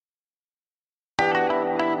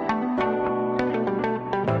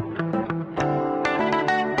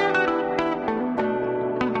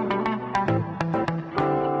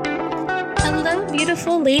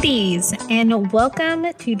beautiful ladies, and welcome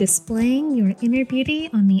to Displaying Your Inner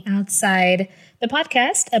Beauty on the Outside, the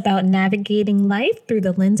podcast about navigating life through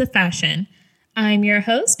the lens of fashion. I'm your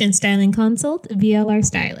host and styling consult, VLR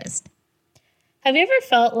Stylist. Have you ever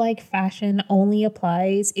felt like fashion only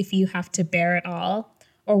applies if you have to bear it all,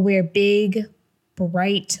 or wear big,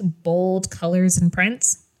 bright, bold colors and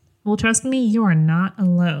prints? Well, trust me, you are not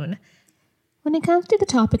alone. When it comes to the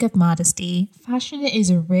topic of modesty, fashion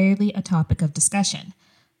is rarely a topic of discussion.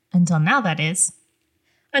 Until now, that is.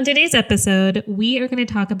 On today's episode, we are going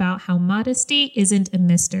to talk about how modesty isn't a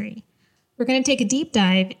mystery. We're going to take a deep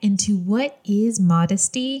dive into what is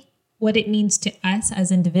modesty, what it means to us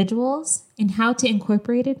as individuals, and how to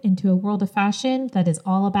incorporate it into a world of fashion that is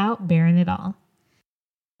all about bearing it all.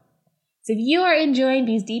 So if you are enjoying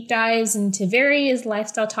these deep dives into various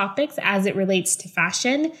lifestyle topics as it relates to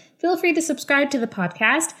fashion, feel free to subscribe to the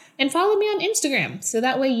podcast and follow me on Instagram so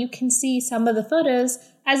that way you can see some of the photos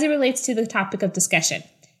as it relates to the topic of discussion.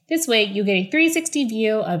 This way you get a 360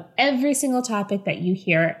 view of every single topic that you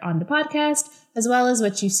hear on the podcast, as well as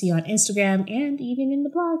what you see on Instagram and even in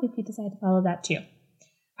the blog if you decide to follow that too.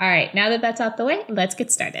 All right, now that that's out the way, let's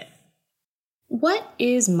get started. What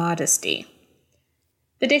is modesty?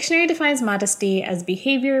 The dictionary defines modesty as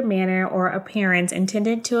behavior, manner, or appearance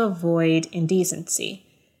intended to avoid indecency.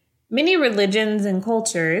 Many religions and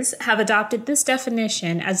cultures have adopted this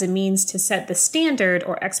definition as a means to set the standard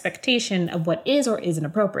or expectation of what is or isn't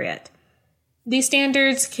appropriate. These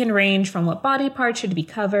standards can range from what body part should be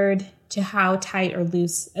covered, to how tight or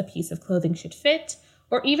loose a piece of clothing should fit,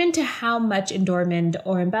 or even to how much adornment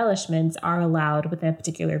or embellishments are allowed within a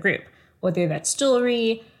particular group, whether that's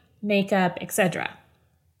jewelry, makeup, etc.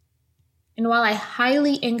 And while I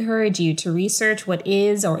highly encourage you to research what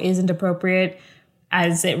is or isn't appropriate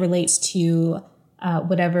as it relates to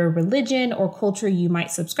whatever religion or culture you might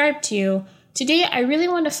subscribe to, today I really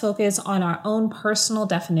want to focus on our own personal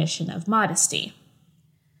definition of modesty.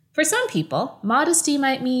 For some people, modesty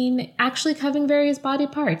might mean actually covering various body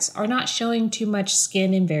parts or not showing too much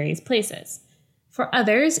skin in various places. For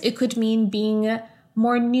others, it could mean being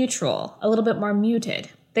more neutral, a little bit more muted.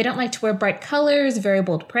 They don't like to wear bright colors, very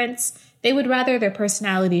bold prints. They would rather their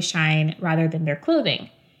personality shine rather than their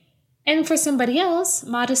clothing. And for somebody else,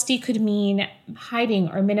 modesty could mean hiding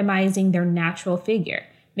or minimizing their natural figure.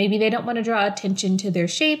 Maybe they don't want to draw attention to their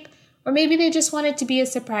shape, or maybe they just want it to be a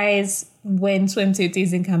surprise when swimsuit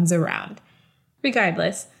season comes around.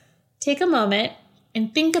 Regardless, take a moment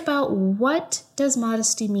and think about, what does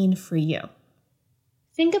modesty mean for you?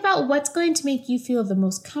 Think about what's going to make you feel the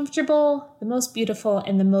most comfortable, the most beautiful,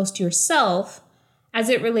 and the most yourself as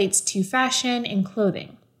it relates to fashion and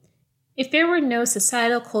clothing. If there were no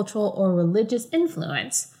societal, cultural, or religious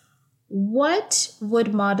influence, what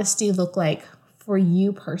would modesty look like for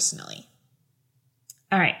you personally?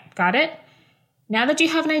 All right, got it? Now that you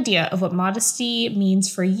have an idea of what modesty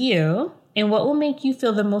means for you and what will make you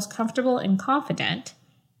feel the most comfortable and confident,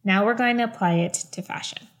 now we're going to apply it to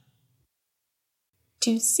fashion.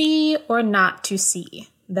 To see or not to see?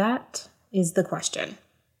 That is the question.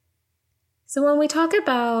 So when we talk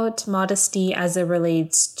about modesty as it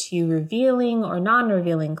relates to revealing or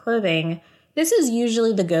non-revealing clothing, this is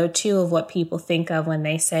usually the go-to of what people think of when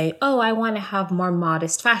they say, oh, I want to have more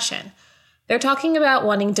modest fashion. They're talking about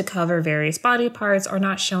wanting to cover various body parts or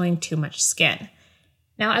not showing too much skin.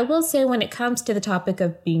 Now, I will say when it comes to the topic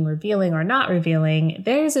of being revealing or not revealing,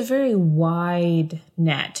 there's a very wide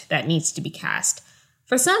net that needs to be cast.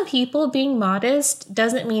 For some people, being modest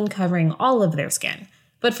doesn't mean covering all of their skin.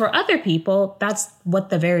 But for other people, that's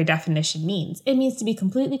what the very definition means. It means to be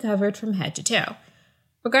completely covered from head to toe.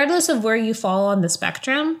 Regardless of where you fall on the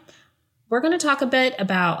spectrum, we're going to talk a bit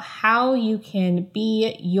about how you can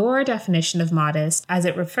be your definition of modest as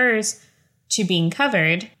it refers to being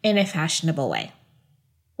covered in a fashionable way.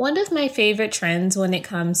 One of my favorite trends when it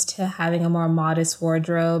comes to having a more modest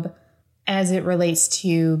wardrobe as it relates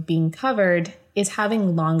to being covered is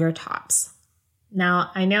having longer tops.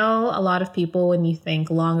 Now, I know a lot of people, when you think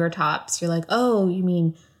longer tops, you're like, oh, you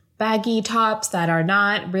mean baggy tops that are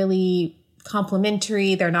not really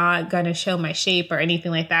complimentary, they're not going to show my shape or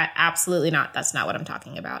anything like that. Absolutely not. That's not what I'm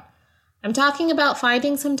talking about. I'm talking about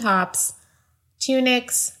finding some tops.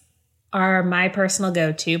 Tunics are my personal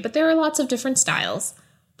go-to, but there are lots of different styles.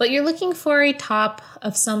 But you're looking for a top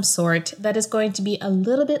of some sort that is going to be a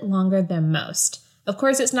little bit longer than most. Of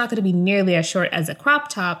course, it's not going to be nearly as short as a crop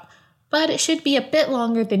top, but it should be a bit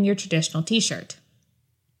longer than your traditional t-shirt.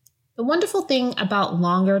 The wonderful thing about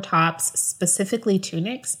longer tops, specifically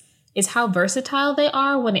tunics, is how versatile they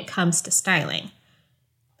are when it comes to styling.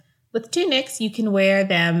 With tunics, you can wear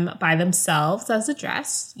them by themselves as a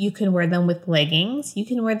dress. You can wear them with leggings. You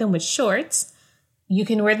can wear them with shorts. You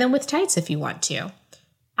can wear them with tights if you want to.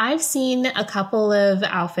 I've seen a couple of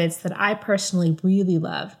outfits that I personally really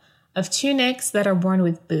love of tunics that are worn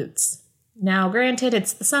with boots. Now, granted,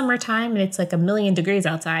 it's the summertime and it's like 1,000,000 degrees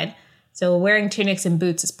outside, so wearing tunics and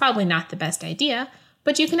boots is probably not the best idea,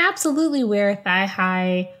 but you can absolutely wear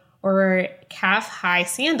thigh-high or calf-high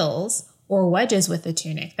sandals or wedges with a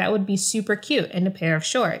tunic. That would be super cute, and a pair of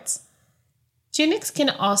shorts. Tunics can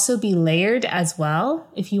also be layered as well.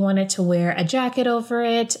 If you wanted to wear a jacket over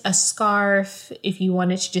it, a scarf, if you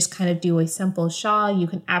wanted to just kind of do a simple shawl, you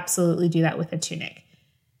can absolutely do that with a tunic.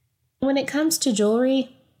 When it comes to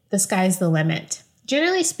jewelry, the sky's the limit.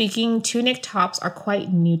 Generally speaking, tunic tops are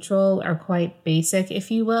quite neutral or quite basic, if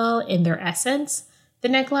you will, in their essence. The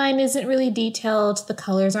neckline isn't really detailed, the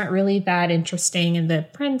colors aren't really that interesting, and the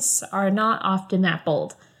prints are not often that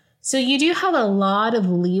bold. So you do have a lot of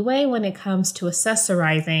leeway when it comes to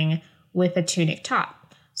accessorizing with a tunic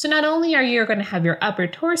top. So not only are you going to have your upper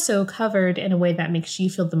torso covered in a way that makes you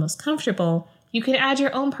feel the most comfortable, you can add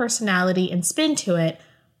your own personality and spin to it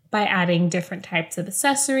by adding different types of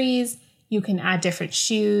accessories. You can add different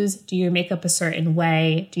shoes, do your makeup a certain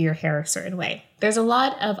way, do your hair a certain way. There's a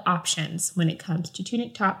lot of options when it comes to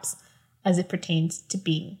tunic tops as it pertains to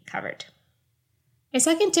being covered. My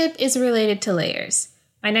second tip is related to layers.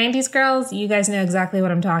 My 90s girls, you guys know exactly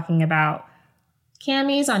what I'm talking about.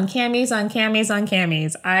 Camis on camis on camis on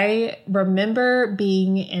camis. I remember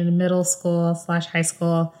being in middle school / high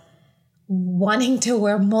school wanting to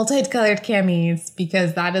wear multicolored camis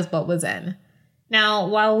because that is what was in. Now,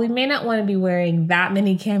 while we may not want to be wearing that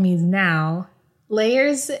many camis now,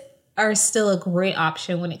 layers are still a great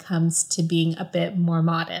option when it comes to being a bit more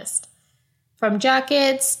modest. From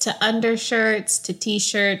jackets to undershirts to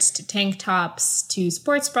t-shirts to tank tops to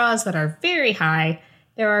sports bras that are very high,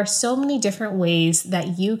 there are so many different ways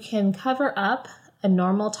that you can cover up a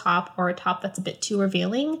normal top or a top that's a bit too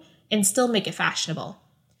revealing and still make it fashionable.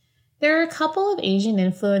 There are a couple of Asian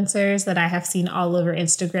influencers that I have seen all over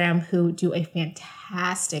Instagram who do a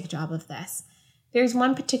fantastic job of this. There's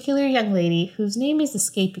one particular young lady whose name is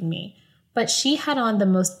escaping me, but she had on the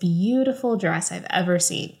most beautiful dress I've ever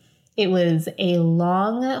seen. It was a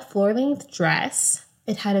long floor-length dress.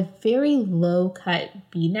 It had a very low-cut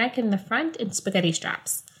V-neck in the front and spaghetti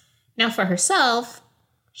straps. Now for herself,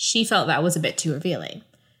 she felt that was a bit too revealing.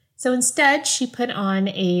 So instead, she put on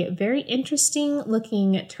a very interesting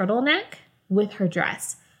looking turtleneck with her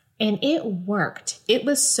dress, and it worked. It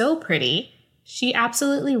was so pretty. She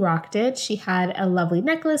absolutely rocked it. She had a lovely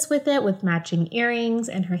necklace with it with matching earrings,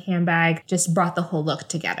 and her handbag just brought the whole look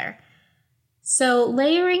together. So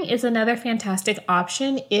layering is another fantastic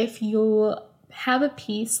option if you have a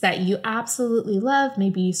piece that you absolutely love.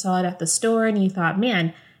 Maybe you saw it at the store and you thought,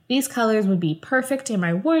 man, these colors would be perfect in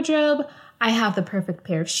my wardrobe. I have the perfect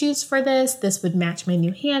pair of shoes for this. This would match my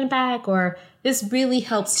new handbag, or this really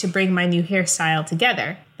helps to bring my new hairstyle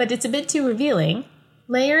together. But it's a bit too revealing.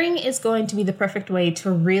 Layering is going to be the perfect way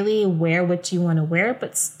to really wear what you want to wear,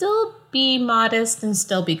 but still be modest and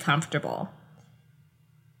still be comfortable.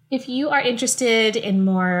 If you are interested in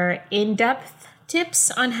more in-depth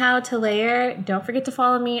tips on how to layer, don't forget to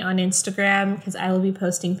follow me on Instagram because I will be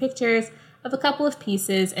posting pictures of a couple of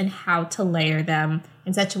pieces and how to layer them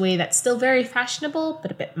in such a way that's still very fashionable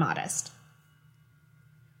but a bit modest.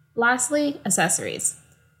 Lastly, accessories.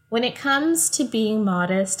 When it comes to being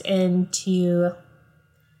modest and to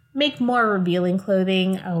make more revealing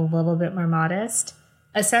clothing a little bit more modest,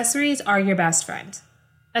 accessories are your best friend.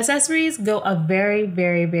 Accessories go a very,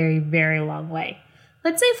 very, very, very long way.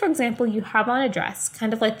 Let's say, for example, you have on a dress,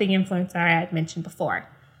 kind of like the influencer I had mentioned before.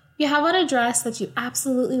 You have on a dress that you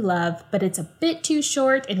absolutely love, but it's a bit too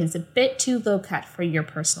short and is a bit too low cut for your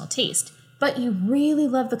personal taste. But you really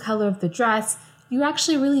love the color of the dress. You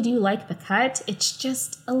actually really do like the cut. It's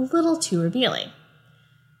just a little too revealing.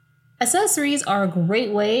 Accessories are a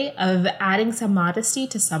great way of adding some modesty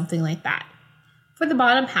to something like that. For the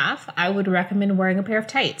bottom half, I would recommend wearing a pair of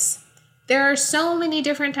tights. There are so many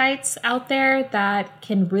different tights out there that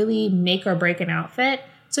can really make or break an outfit.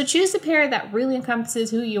 So choose a pair that really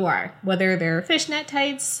encompasses who you are, whether they're fishnet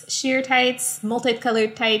tights, sheer tights,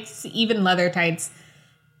 multicolored tights, even leather tights.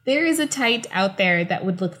 There is a tight out there that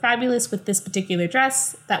would look fabulous with this particular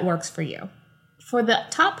dress that works for you. For the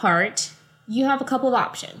top part, you have a couple of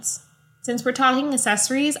options. Since we're talking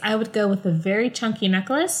accessories, I would go with a very chunky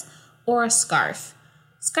necklace or a scarf.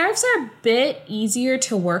 Scarves are a bit easier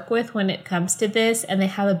to work with when it comes to this, and they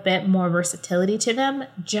have a bit more versatility to them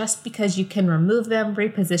just because you can remove them,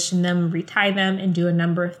 reposition them, retie them, and do a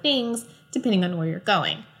number of things depending on where you're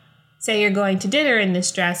going. Say you're going to dinner in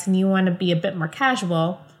this dress and you want to be a bit more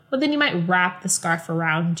casual, well, then you might wrap the scarf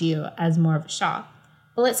around you as more of a shawl.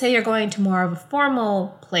 But let's say you're going to more of a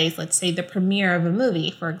formal place, let's say the premiere of a movie,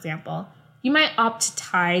 for example. You might opt to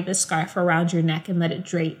tie the scarf around your neck and let it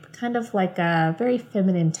drape, kind of like a very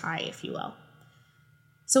feminine tie, if you will.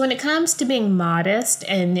 So when it comes to being modest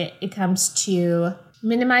and it comes to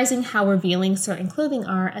minimizing how revealing certain clothing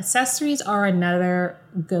are, accessories are another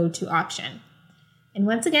go-to option. And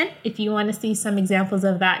once again, if you want to see some examples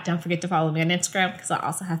of that, don't forget to follow me on Instagram because I'll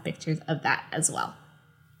also have pictures of that as well.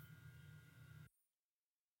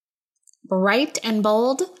 Bright and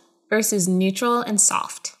bold versus neutral and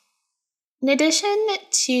soft. In addition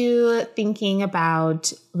to thinking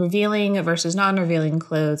about revealing versus non-revealing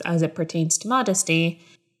clothes as it pertains to modesty,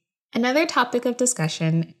 another topic of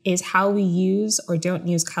discussion is how we use or don't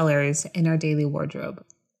use colors in our daily wardrobe.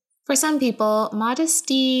 For some people,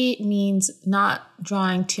 modesty means not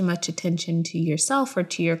drawing too much attention to yourself or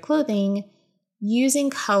to your clothing, using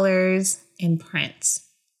colors and prints.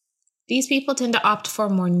 These people tend to opt for a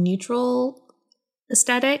more neutral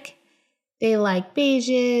aesthetic. They like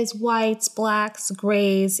beiges, whites, blacks,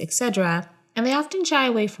 grays, etc., and they often shy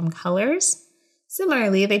away from colors.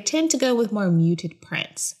 Similarly, they tend to go with more muted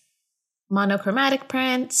prints. Monochromatic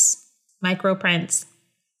prints, micro prints,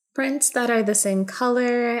 prints that are the same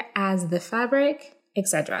color as the fabric,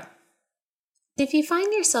 etc. If you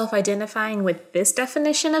find yourself identifying with this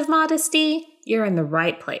definition of modesty, you're in the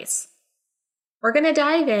right place. We're going to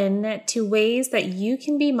dive in to ways that you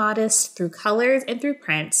can be modest through colors and through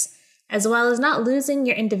prints, as well as not losing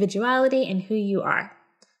your individuality and who you are.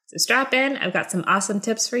 So strap in, I've got some awesome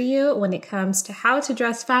tips for you when it comes to how to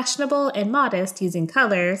dress fashionable and modest using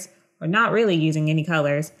colors, or not really using any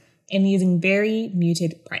colors, and using very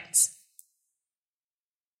muted prints.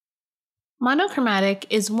 Monochromatic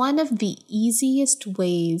is one of the easiest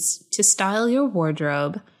ways to style your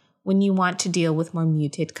wardrobe when you want to deal with more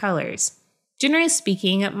muted colors. Generally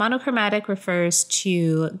speaking, monochromatic refers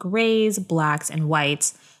to grays, blacks, and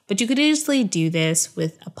whites, but you could easily do this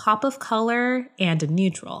with a pop of color and a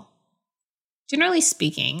neutral. Generally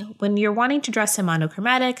speaking, when you're wanting to dress in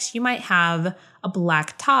monochromatics, you might have a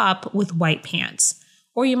black top with white pants,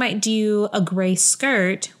 or you might do a gray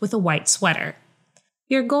skirt with a white sweater.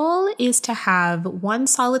 Your goal is to have one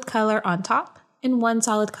solid color on top and one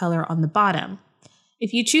solid color on the bottom.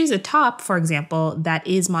 If you choose a top, for example, that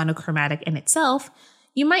is monochromatic in itself,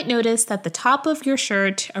 you might notice that the top of your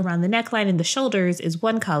shirt around the neckline and the shoulders is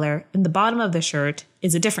one color and the bottom of the shirt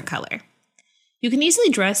is a different color. You can easily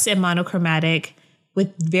dress in monochromatic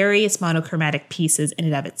with various monochromatic pieces in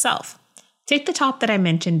and of itself. Take the top that I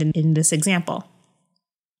mentioned in this example.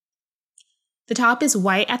 The top is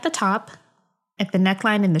white at the top, at the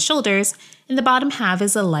neckline and the shoulders, and the bottom half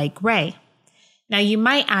is a light gray. Now you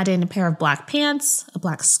might add in a pair of black pants, a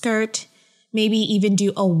black skirt, maybe even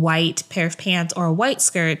do a white pair of pants or a white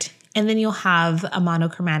skirt, and then you'll have a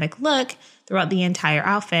monochromatic look throughout the entire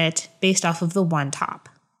outfit based off of the one top.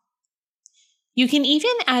 You can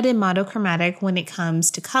even add in monochromatic when it comes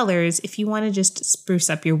to colors if you want to just spruce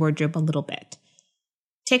up your wardrobe a little bit.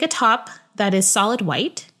 Take a top that is solid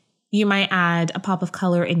white. You might add a pop of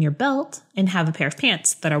color in your belt and have a pair of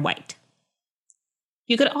pants that are white.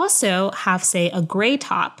 You could also have, say, a gray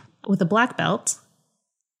top with a black belt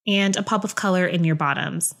and a pop of color in your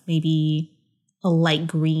bottoms, maybe a light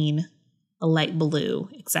green, a light blue,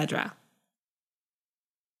 etc.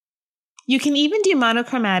 You can even do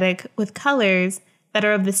monochromatic with colors that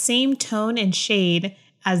are of the same tone and shade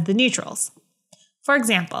as the neutrals. For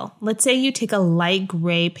example, let's say you take a light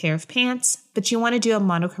gray pair of pants, but you want to do a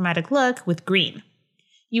monochromatic look with green.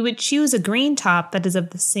 You would choose a green top that is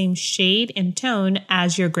of the same shade and tone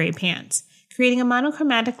as your gray pants, creating a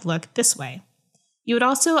monochromatic look this way. You would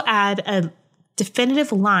also add a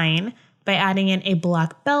definitive line by adding in a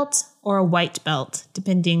black belt or a white belt,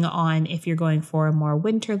 depending on if you're going for a more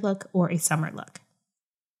winter look or a summer look.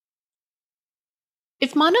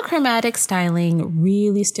 If monochromatic styling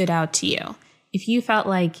really stood out to you, if you felt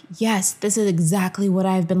like, yes, this is exactly what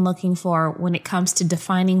I've been looking for when it comes to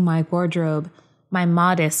defining my wardrobe, my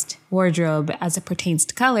modest wardrobe as it pertains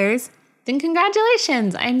to colors, then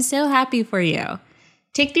congratulations, I'm so happy for you.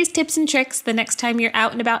 Take these tips and tricks the next time you're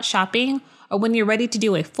out and about shopping or when you're ready to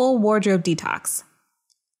do a full wardrobe detox.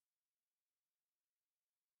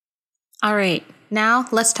 All right, now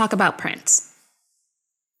let's talk about prints.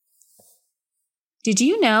 Did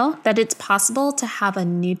you know that it's possible to have a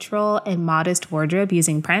neutral and modest wardrobe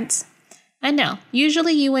using prints? I know,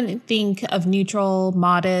 usually you wouldn't think of neutral,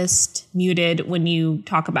 modest, muted when you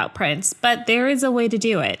talk about prints, but there is a way to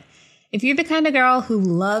do it. If you're the kind of girl who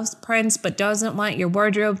loves prints but doesn't want your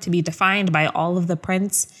wardrobe to be defined by all of the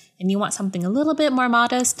prints, and you want something a little bit more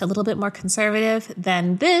modest, a little bit more conservative,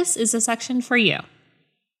 then this is a section for you.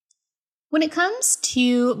 When it comes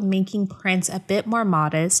to making prints a bit more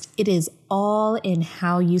modest, it is all in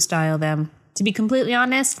how you style them. To be completely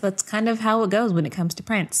honest, that's kind of how it goes when it comes to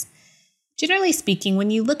prints. Generally speaking,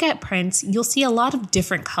 when you look at prints, you'll see a lot of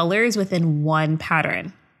different colors within one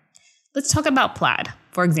pattern. Let's talk about plaid,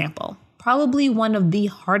 for example. Probably one of the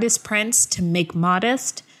hardest prints to make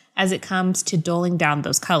modest as it comes to doling down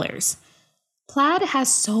those colors. Plaid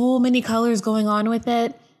has so many colors going on with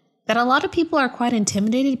it that a lot of people are quite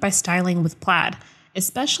intimidated by styling with plaid,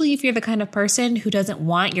 especially if you're the kind of person who doesn't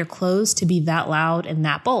want your clothes to be that loud and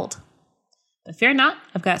that bold. But fear not,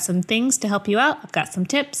 I've got some things to help you out. I've got some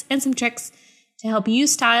tips and some tricks to help you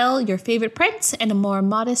style your favorite prints in a more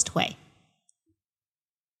modest way.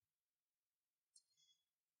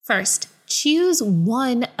 First, choose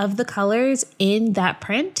one of the colors in that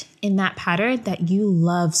print, in that pattern that you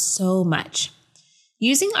love so much.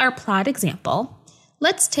 Using our plaid example,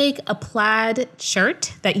 let's take a plaid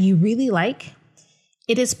shirt that you really like.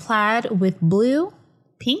 It is plaid with blue,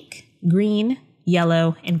 pink, green,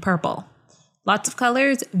 yellow, and purple. Lots of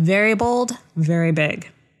colors, very bold, very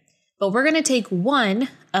big. But we're going to take one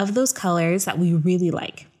of those colors that we really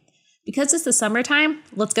like. Because it's the summertime,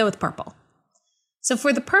 let's go with purple. So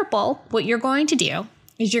for the purple, what you're going to do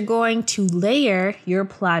is you're going to layer your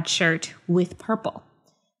plaid shirt with purple.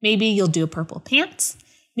 Maybe you'll do a purple pants.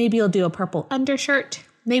 Maybe you'll do a purple undershirt,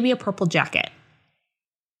 maybe a purple jacket.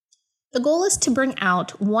 The goal is to bring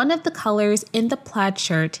out one of the colors in the plaid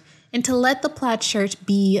shirt and to let the plaid shirt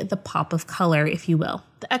be the pop of color, if you will,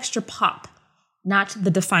 the extra pop, not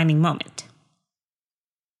the defining moment.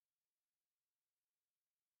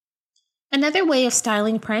 Another way of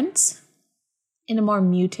styling prints in a more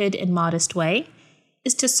muted and modest way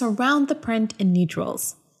is to surround the print in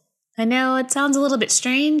neutrals. I know it sounds a little bit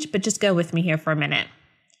strange, but just go with me here for a minute.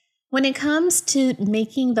 When it comes to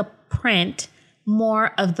making the print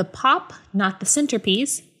more of the pop, not the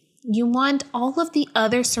centerpiece, you want all of the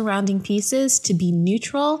other surrounding pieces to be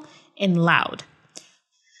neutral and loud.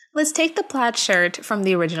 Let's take the plaid shirt from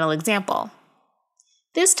the original example.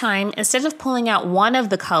 This time, instead of pulling out one of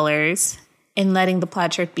the colors and letting the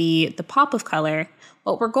plaid shirt be the pop of color,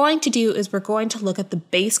 what we're going to do is we're going to look at the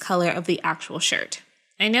base color of the actual shirt.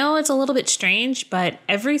 I know it's a little bit strange, but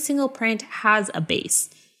every single print has a base.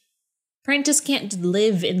 Print just can't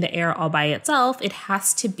live in the air all by itself. It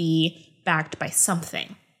has to be backed by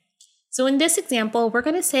something. So in this example, we're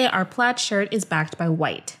going to say our plaid shirt is backed by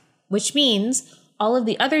white, which means all of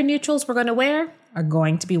the other neutrals we're going to wear are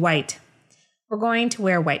going to be white. We're going to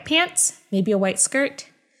wear white pants, maybe a white skirt.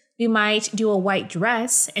 We might do a white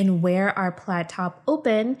dress and wear our plaid top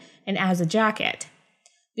open and as a jacket.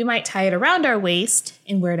 We might tie it around our waist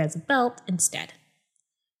and wear it as a belt instead.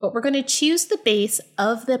 But we're going to choose the base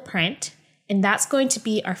of the print, and that's going to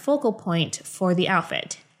be our focal point for the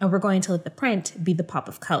outfit. And we're going to let the print be the pop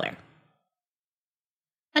of color.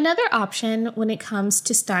 Another option when it comes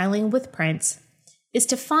to styling with prints is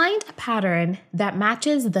to find a pattern that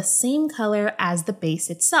matches the same color as the base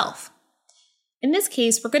itself. In this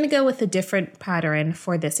case, we're going to go with a different pattern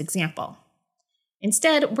for this example.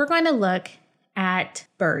 Instead, we're going to look at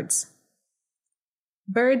birds.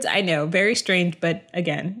 Birds, I know, very strange, but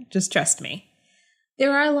again, just trust me.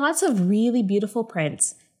 There are lots of really beautiful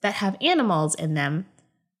prints that have animals in them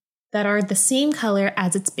that are the same color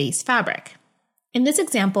as its base fabric. In this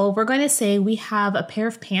example, we're going to say we have a pair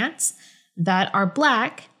of pants that are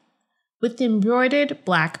black with embroidered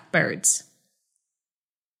black birds.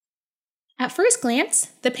 At first glance,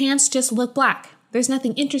 the pants just look black. There's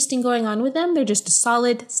nothing interesting going on with them. They're just a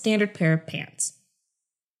solid, standard pair of pants.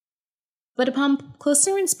 But upon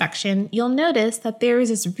closer inspection, you'll notice that there is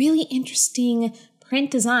this really interesting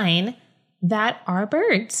print design that are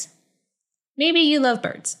birds. Maybe you love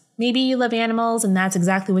birds. Maybe you love animals, and that's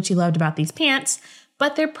exactly what you loved about these pants,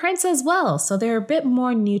 but they're prints as well, so they're a bit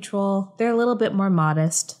more neutral, they're a little bit more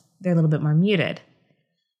modest, they're a little bit more muted.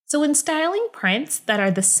 So when styling prints that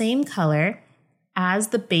are the same color as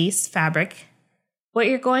the base fabric, what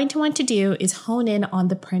you're going to want to do is hone in on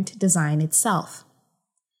the print design itself.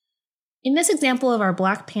 In this example of our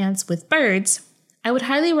black pants with birds, I would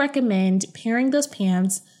highly recommend pairing those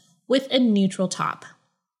pants with a neutral top.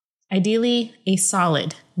 Ideally, a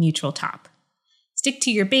solid neutral top. Stick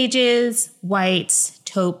to your beiges, whites,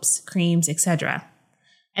 taupes, creams, etc.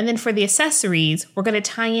 And then for the accessories, we're going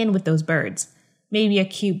to tie in with those birds. Maybe a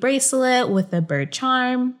cute bracelet with a bird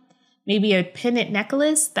charm, maybe a pendant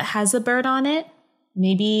necklace that has a bird on it,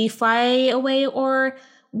 maybe fly away or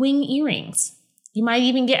wing earrings. You might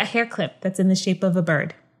even get a hair clip that's in the shape of a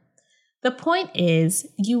bird. The point is,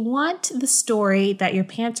 you want the story that your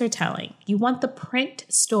pants are telling. You want the print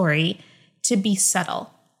story to be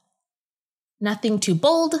subtle. Nothing too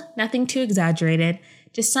bold, nothing too exaggerated,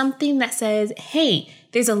 just something that says, hey,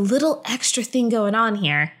 there's a little extra thing going on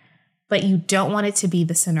here, but you don't want it to be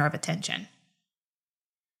the center of attention.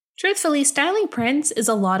 Truthfully, styling prints is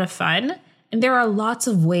a lot of fun, and there are lots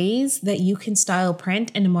of ways that you can style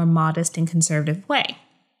print in a more modest and conservative way.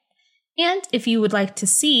 And if you would like to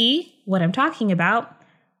see what I'm talking about,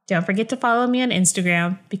 don't forget to follow me on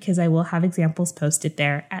Instagram because I will have examples posted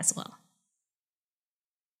there as well.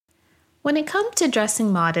 When it comes to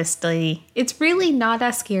dressing modestly, it's really not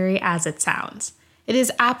as scary as it sounds. It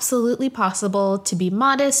is absolutely possible to be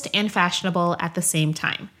modest and fashionable at the same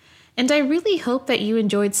time. And I really hope that you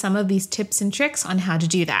enjoyed some of these tips and tricks on how to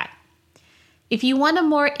do that. If you want a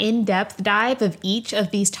more in-depth dive of each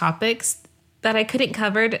of these topics that I couldn't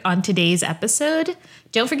cover on today's episode,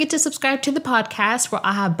 don't forget to subscribe to the podcast where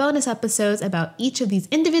I'll have bonus episodes about each of these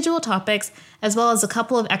individual topics, as well as a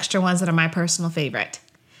couple of extra ones that are my personal favorite.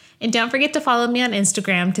 And don't forget to follow me on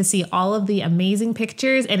Instagram to see all of the amazing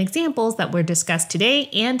pictures and examples that were discussed today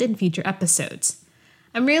and in future episodes.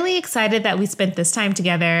 I'm really excited that we spent this time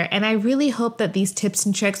together, and I really hope that these tips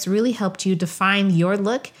and tricks really helped you define your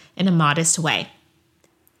look in a modest way.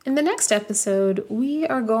 In the next episode, we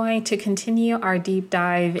are going to continue our deep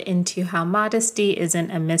dive into how modesty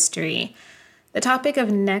isn't a mystery. The topic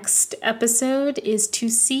of next episode is to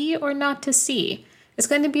see or not to see. It's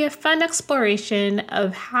going to be a fun exploration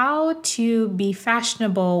of how to be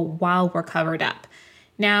fashionable while we're covered up.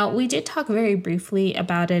 Now, we did talk very briefly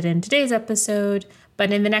about it in today's episode,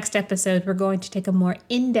 but in the next episode, we're going to take a more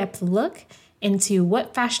in-depth look into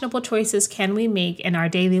what fashionable choices can we make in our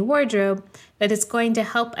daily wardrobe that is going to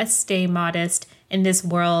help us stay modest in this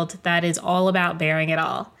world that is all about bearing it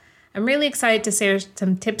all. I'm really excited to share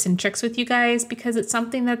some tips and tricks with you guys because it's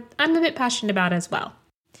something that I'm a bit passionate about as well.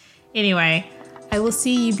 Anyway, I will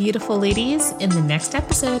see you beautiful ladies in the next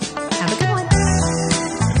episode. Have a good one.